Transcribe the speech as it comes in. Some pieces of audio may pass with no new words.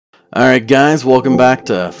Alright guys, welcome back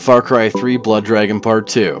to Far Cry 3 Blood Dragon Part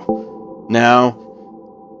 2. Now,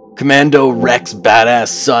 Commando Rex Badass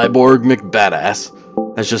Cyborg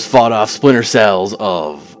McBadass has just fought off Splinter Cells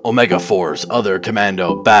of Omega Force, other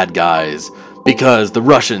Commando bad guys, because the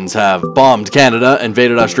Russians have bombed Canada and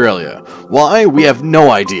invaded Australia. Why? We have no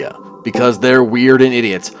idea. Because they're weird and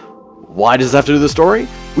idiots. Why does this have to do with the story?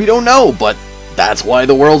 We don't know, but that's why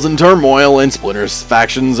the world's in turmoil and Splinter's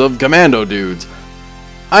factions of Commando dudes.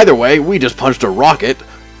 Either way, we just punched a rocket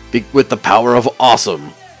with the power of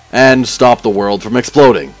awesome and stopped the world from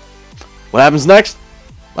exploding. What happens next?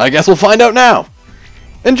 I guess we'll find out now.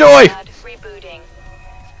 Enjoy! Rebooting.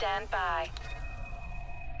 Stand by.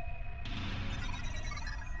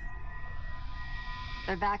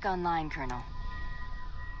 They're back online, Colonel.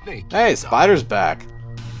 Hey, Spider's back.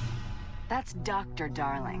 That's Dr.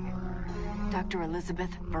 Darling. Dr.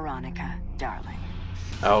 Elizabeth Veronica Darling.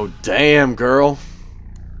 Oh, damn, girl.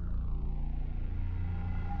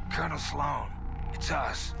 Colonel Sloan, it's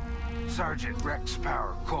us. Sergeant Rex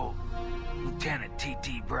Power Colt, Lieutenant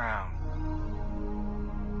T.T. Brown.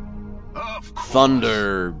 Of course.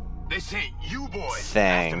 Thunder. They sent you boys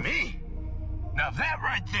thing. after me. Now that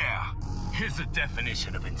right there is a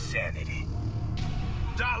definition of insanity.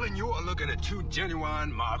 Darling, you are looking at two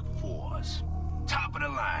genuine Mark IVs. Top of the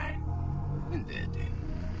line. And there, then.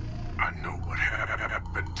 I know what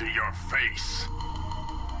happened to your face.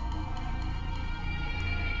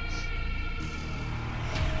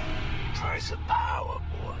 Price of power,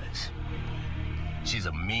 boys. She's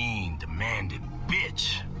a mean, demanding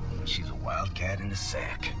bitch. She's a wildcat in the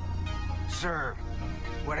sack. Sir,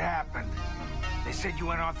 what happened? They said you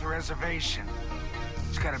went off the reservation.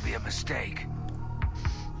 It's gotta be a mistake.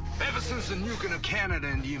 Ever since the nuking of Canada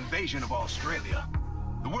and the invasion of Australia,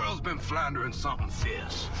 the world's been floundering something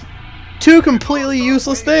fierce. Two completely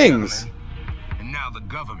useless things. And now the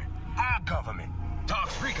government, our government,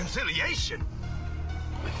 talks reconciliation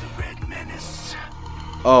with the Red Menace.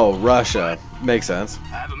 Oh, Russia. Makes sense.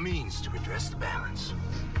 I have a means to redress the balance.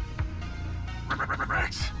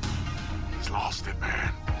 Rex, he's lost it,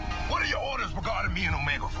 man. What are your orders regarding me and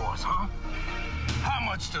Omega Force, huh? How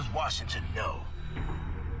much does Washington know?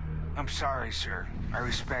 I'm sorry, sir. I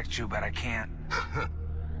respect you, but I can't.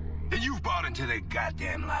 Then you've bought into their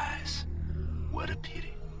goddamn lies. What a pity.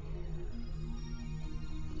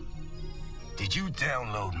 Did you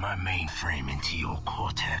download my mainframe into your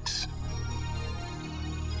cortex?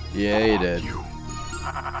 Yeah, you did. You.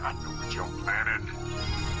 I know what you're planning.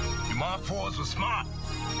 Your Mark IVs were smart,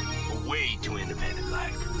 but way too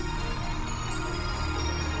independent-like.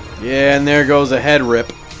 Yeah, and there goes a head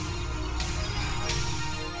rip.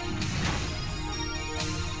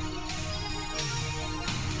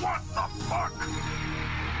 What the fuck?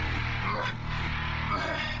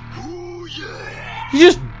 Ooh, yeah. He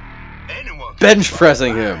just Anyone can bench fly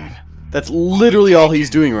pressing blind. him. That's literally all he's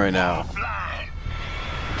doing right now. Blind.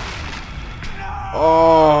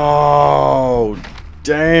 Oh,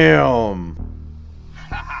 damn.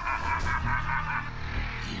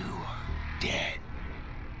 You dead.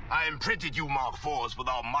 I imprinted you Mark IVs with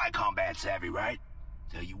all my combat savvy, right?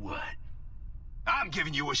 Tell you what, I'm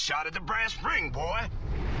giving you a shot at the brass ring, boy.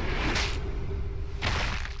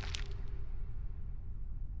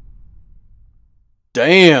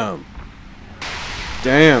 Damn.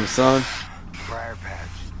 Damn, son. Briar Patch,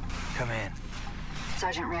 come in.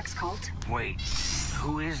 Sergeant Rex Colt? Wait,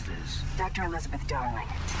 who is this? Dr. Elizabeth Darling.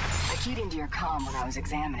 I keyed into your comm when I was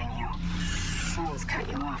examining you. Sloan's cut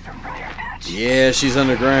you off from Briar Patch. Yeah, she's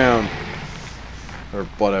underground. Or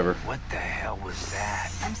whatever. What the hell was that?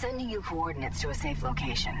 I'm sending you coordinates to a safe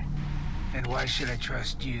location. And why should I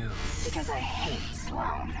trust you? Because I hate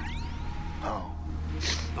Sloan. Oh.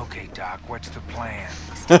 Okay, Doc, what's the plan?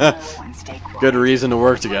 Stay low and stay quiet. Good reason to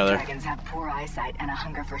work Blood together. Dragons have poor eyesight and a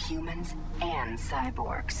hunger for humans and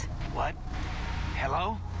cyborgs. What?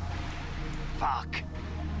 Hello? Fuck.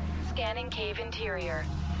 Scanning cave interior.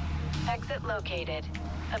 Exit located.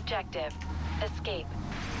 Objective. Escape.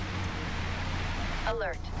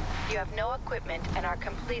 Alert. You have no equipment and are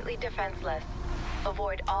completely defenseless.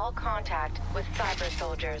 Avoid all contact with cyber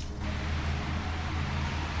soldiers.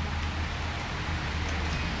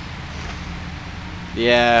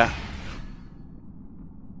 Yeah.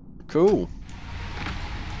 Cool.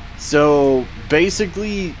 So,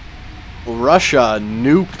 basically, Russia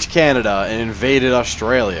nuked Canada and invaded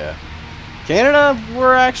Australia. Canada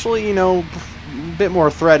were actually, you know, a bit more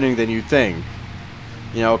threatening than you'd think.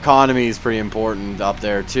 You know, economy is pretty important up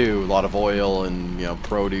there, too. A lot of oil and, you know,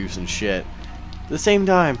 produce and shit. At the same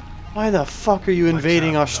time, why the fuck are you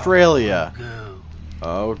invading Australia?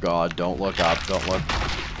 Oh god, don't look up, don't look.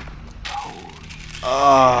 Holy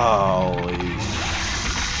Holy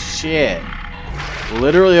shit.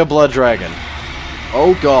 Literally a blood dragon.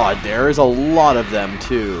 Oh god, there is a lot of them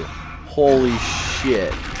too. Holy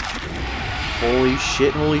shit. Holy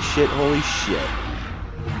shit, holy shit, holy shit.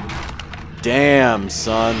 Damn,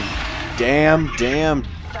 son. Damn, damn,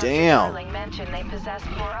 damn. Dr. mentioned they possess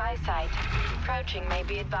poor eyesight. Crouching may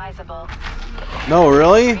be advisable. No,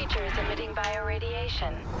 really? Creatures emitting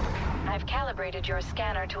bioradiation. I've calibrated your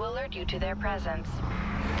scanner to alert you to their presence.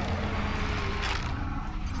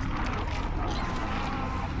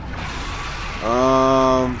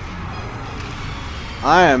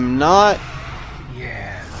 I am not.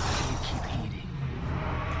 Yeah, you keep eating.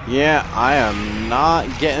 Yeah, I am not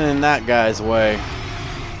getting in that guy's way.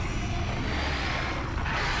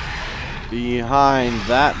 Behind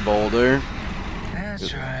that boulder.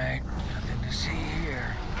 That's right. Nothing to see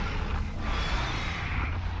here.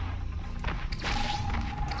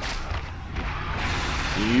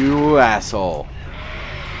 You asshole.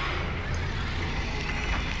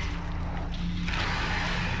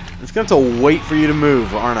 It's gonna have to wait for you to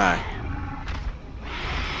move, aren't I?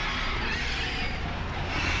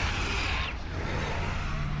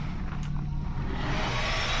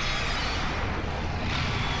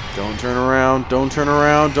 Don't turn around, don't turn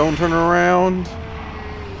around, don't turn around.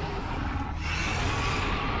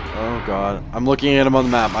 Oh god. I'm looking at him on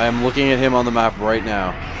the map. I am looking at him on the map right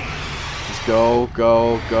now. Just go,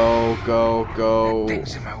 go, go, go, go. That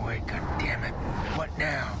thing's in my way, god damn it. What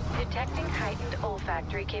now? Detecting heightened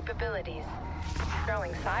olfactory capabilities.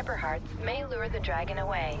 Throwing cyber hearts may lure the dragon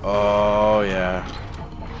away. Oh yeah.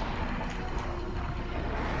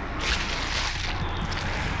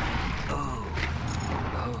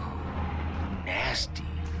 Nasty.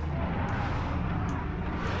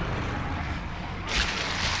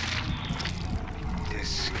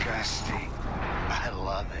 Disgusting. I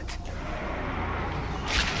love it.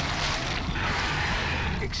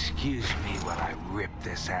 Excuse me while I rip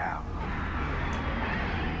this out.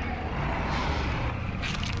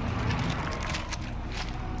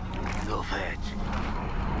 Go fetch.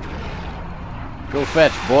 Go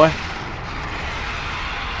fetch, boy.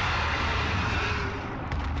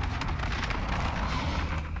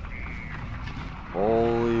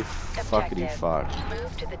 Holy fuckity fuck.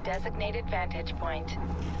 Move to the designated vantage point.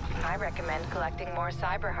 I recommend collecting more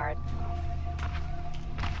cyber hearts.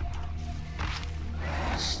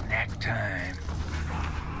 Snack time.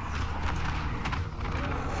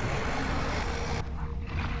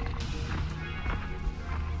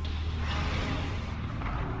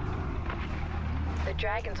 The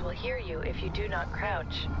dragons will hear you if you do not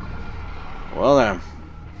crouch. Well then.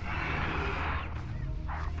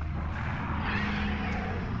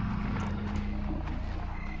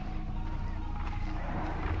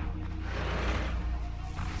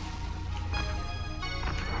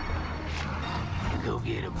 Go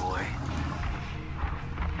get it, boy.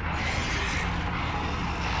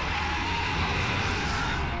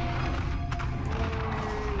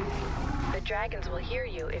 The dragons will hear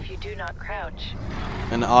you if you do not crouch.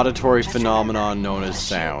 An auditory Just phenomenon remember, known as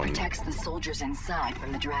the shield sound. protects the soldiers inside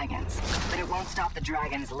from the dragons, but it won't stop the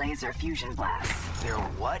dragons' laser fusion blasts. They're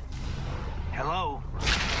what? Hello?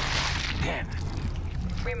 Damn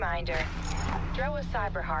it. Reminder. Throw a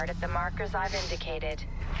cyber heart at the markers I've indicated.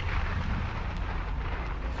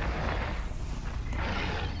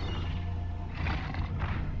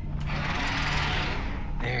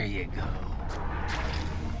 There you go.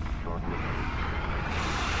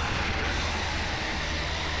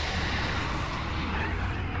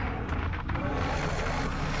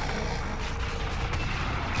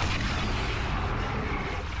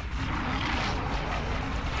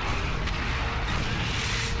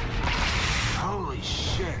 Holy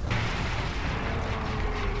shit.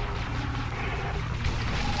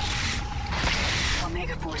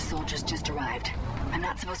 Omega Force soldiers just arrived. I'm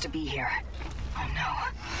not supposed to be here. Oh no.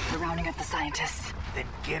 They're rounding up the scientists. Then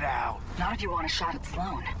get out. Not if you want a shot at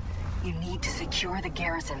Sloan. You need to secure the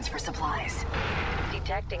garrisons for supplies.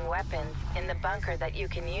 Detecting weapons in the bunker that you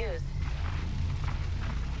can use.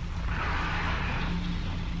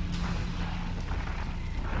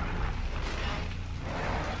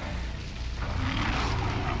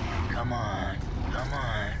 Come on. Come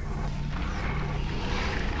on.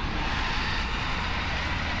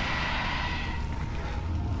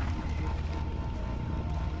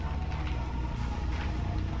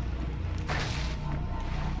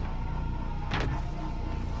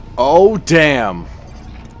 Oh damn.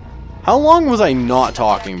 How long was I not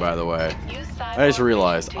talking, by the way? Use I just cyborg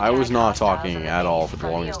realized to I was tag not hostiles talking in the at all base for the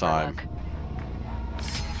from longest time. overlook.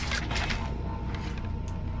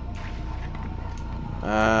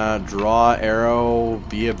 Draw arrow,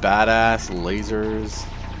 be a badass, lasers.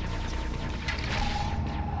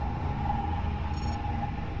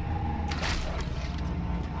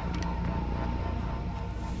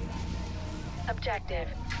 Objective.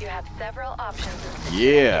 You have several options in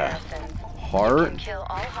Yeah. garrisons. Heart. You can kill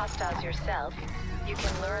all hostiles yourself. You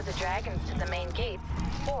can lure the dragons to the main gates,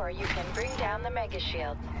 or you can bring down the mega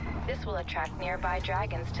shields. This will attract nearby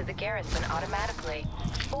dragons to the garrison automatically.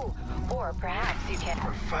 Ooh, or perhaps you can...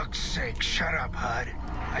 For fuck's sake, shut up, HUD.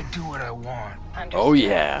 I do what I want. Understood. Oh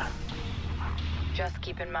yeah. Just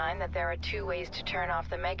keep in mind that there are 2 ways to turn off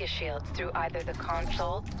the mega shields, through either the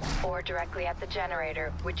console or directly at the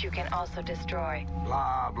generator, which you can also destroy.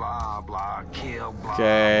 Blah, blah, blah, kill, blah,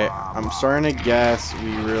 Okay, blah, I'm blah. starting to guess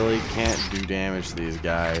we really can't do damage to these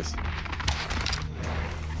guys.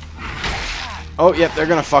 Oh, yep, they're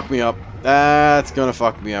gonna fuck me up. That's gonna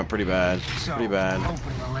fuck me up pretty bad. So, Pretty bad.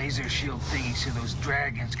 open the laser shield thingy so those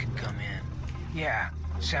dragons can come in. Yeah,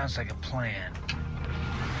 sounds like a plan.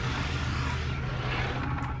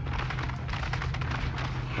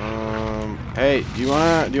 Hey, do you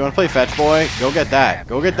wanna play fetch boy? Go get that.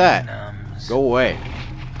 Go get that. Numbs. Go away.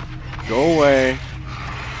 Go away.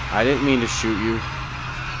 I didn't mean to shoot you.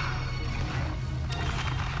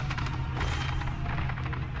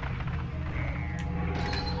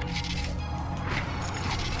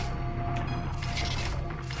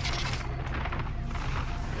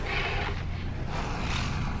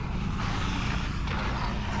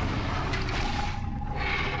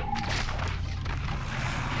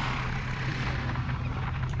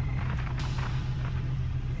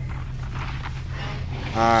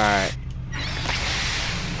 Alright.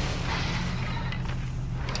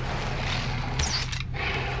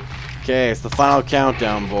 Okay, it's the final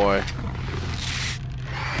countdown, boy.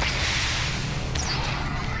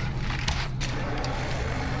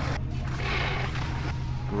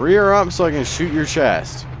 Rear up so I can shoot your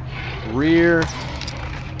chest. Rear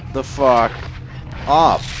the fuck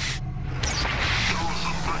up.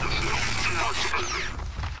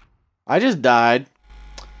 I just died.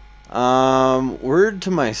 Word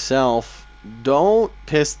to myself, don't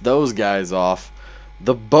piss those guys off.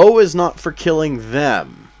 The bow is not for killing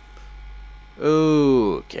them.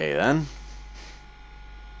 Okay then.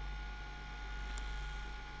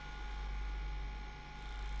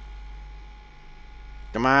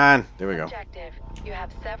 Come on, there we go. Objective. You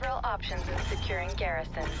have several options in securing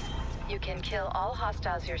garrisons. You can kill all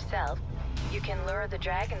hostiles yourself, you can lure the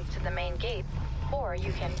dragons to the main gates, or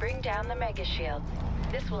you can bring down the mega shields.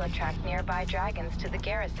 This will attract nearby dragons to the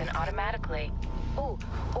garrison automatically. Ooh,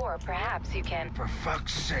 or perhaps you can... For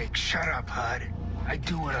fuck's sake, shut up, HUD. I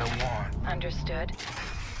do what I want. Understood.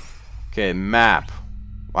 Okay, map.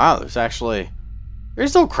 Wow, there's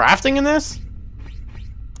still crafting in this?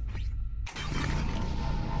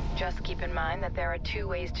 Just keep in mind that there are 2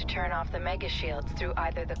 ways to turn off the mega shields, through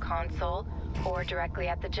either the console or directly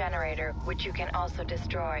at the generator, which you can also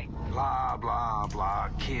destroy. Blah, blah, blah,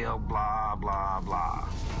 kill, blah, blah, blah.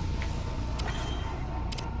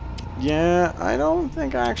 Yeah, I don't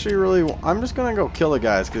think I actually really... I'm just gonna go kill the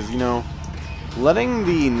guys, because, you know, letting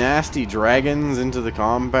the nasty dragons into the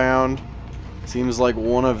compound seems like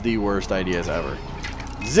one of the worst ideas ever.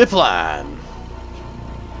 Zipline!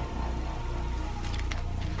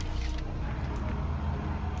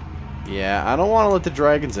 Yeah, I don't want to let the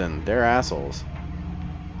dragons in. They're assholes.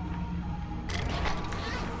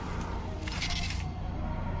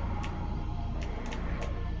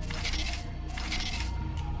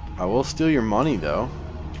 I will steal your money, though.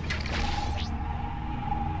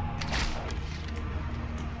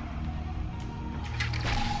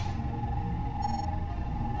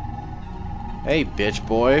 Hey, bitch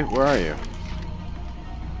boy, where are you?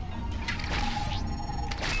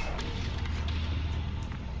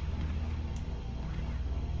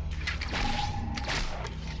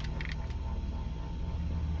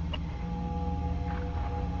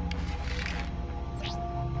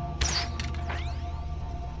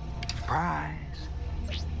 Surprise.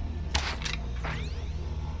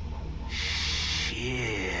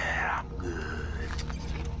 Shit, I'm good.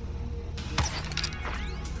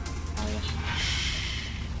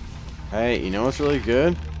 Hey, you know what's really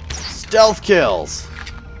good? Stealth kills!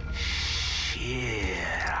 Shit,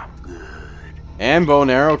 I'm good. And bow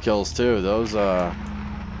and arrow kills, too. Those, are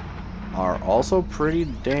also pretty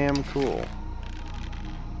damn cool.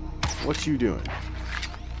 What you doing?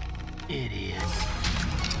 Idiot.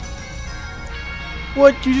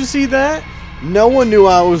 What? Did you see that? No one knew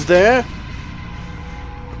I was there.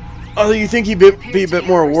 Oh, you think he'd be a bit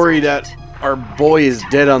more worried that our boy is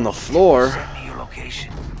dead on the floor? Send me your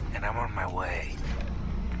location, and I'm on my way.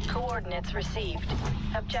 Coordinates received.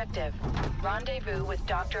 Objective: rendezvous with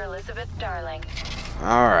Dr. Elizabeth Darling.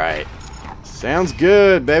 Alright. Sounds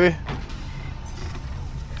good, baby.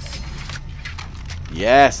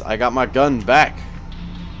 Yes, I got my gun back.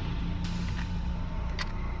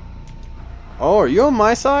 Oh, are you on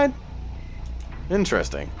my side?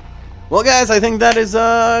 Interesting. Well, guys, I think that is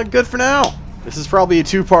good for now. This is probably a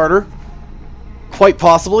two-parter. Quite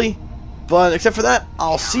possibly. But except for that,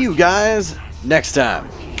 I'll see you guys next time.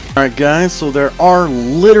 Alright, guys, so there are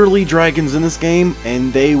literally dragons in this game,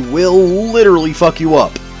 and they will literally fuck you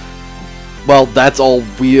up. Well, that's all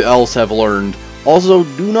we else have learned. Also,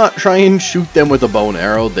 do not try and shoot them with a bow and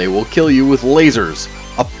arrow. They will kill you with lasers.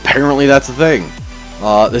 Apparently, that's the thing.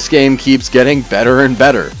 This game keeps getting better and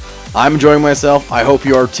better. I'm enjoying myself. I hope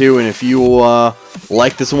you are too. And if you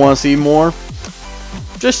like this and want to see more,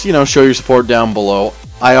 just, show your support down below.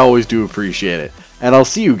 I always do appreciate it. And I'll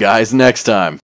see you guys next time.